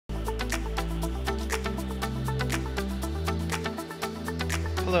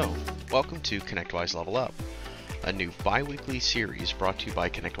Hello, welcome to ConnectWise Level-Up, a new bi-weekly series brought to you by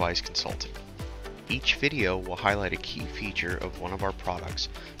ConnectWise Consulting. Each video will highlight a key feature of one of our products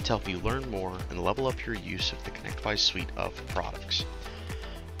to help you learn more and level up your use of the ConnectWise suite of products.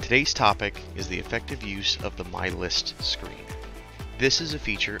 Today's topic is the effective use of the MyList screen. This is a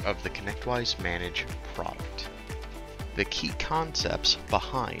feature of the ConnectWise Manage product. The key concepts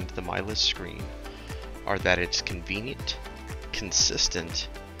behind the MyList screen are that it's convenient, consistent,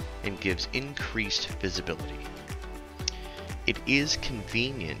 and gives increased visibility. It is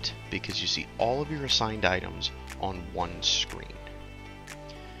convenient because you see all of your assigned items on one screen.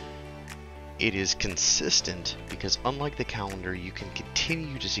 It is consistent because unlike the calendar, you can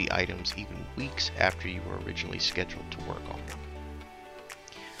continue to see items even weeks after you were originally scheduled to work on them.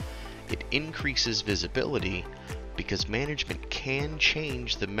 It increases visibility because management can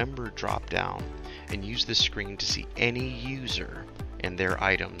change the member drop-down and use this screen to see any user and their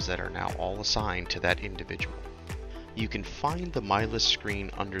items that are now all assigned to that individual. You can find the MyList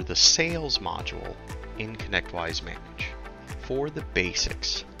screen under the Sales module in ConnectWise Manage. For the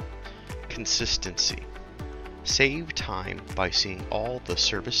basics, consistency. Save time by seeing all the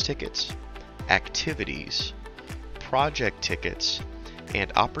service tickets, activities, project tickets,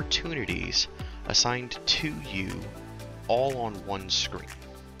 and opportunities assigned to you all on one screen.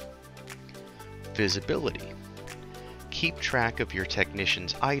 Visibility. Keep track of your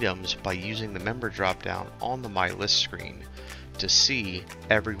technician's items by using the member dropdown on the MyList screen to see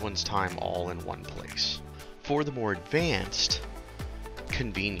everyone's time all in one place. For the more advanced,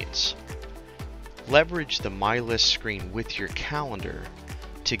 convenience. Leverage the MyList screen with your calendar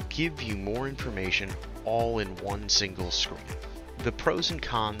to give you more information all in one single screen. The pros and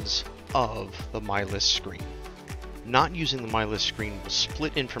cons of the MyList screen. Not using the MyList screen will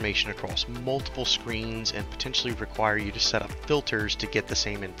split information across multiple screens and potentially require you to set up filters to get the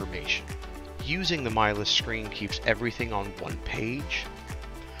same information. Using the MyList screen keeps everything on one page,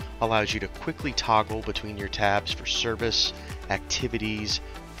 allows you to quickly toggle between your tabs for service, activities,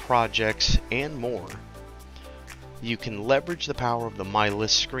 projects, and more. You can leverage the power of the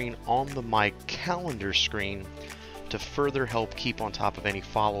MyList screen on the My Calendar screen to further help keep on top of any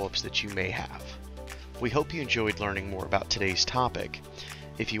follow-ups that you may have. We hope you enjoyed learning more about today's topic.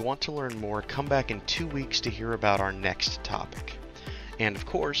 If you want to learn more, come back in 2 weeks to hear about our next topic. And of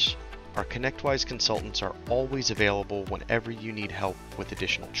course, our ConnectWise consultants are always available whenever you need help with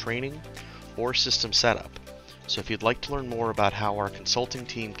additional training or system setup. So if you'd like to learn more about how our consulting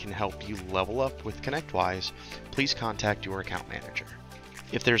team can help you level up with ConnectWise, please contact your account manager.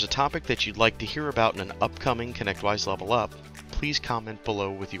 If there's a topic that you'd like to hear about in an upcoming ConnectWise Level Up, please comment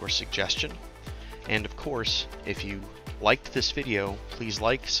below with your suggestion. And of course, if you liked this video, please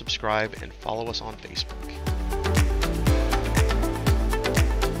like, subscribe, and follow us on Facebook.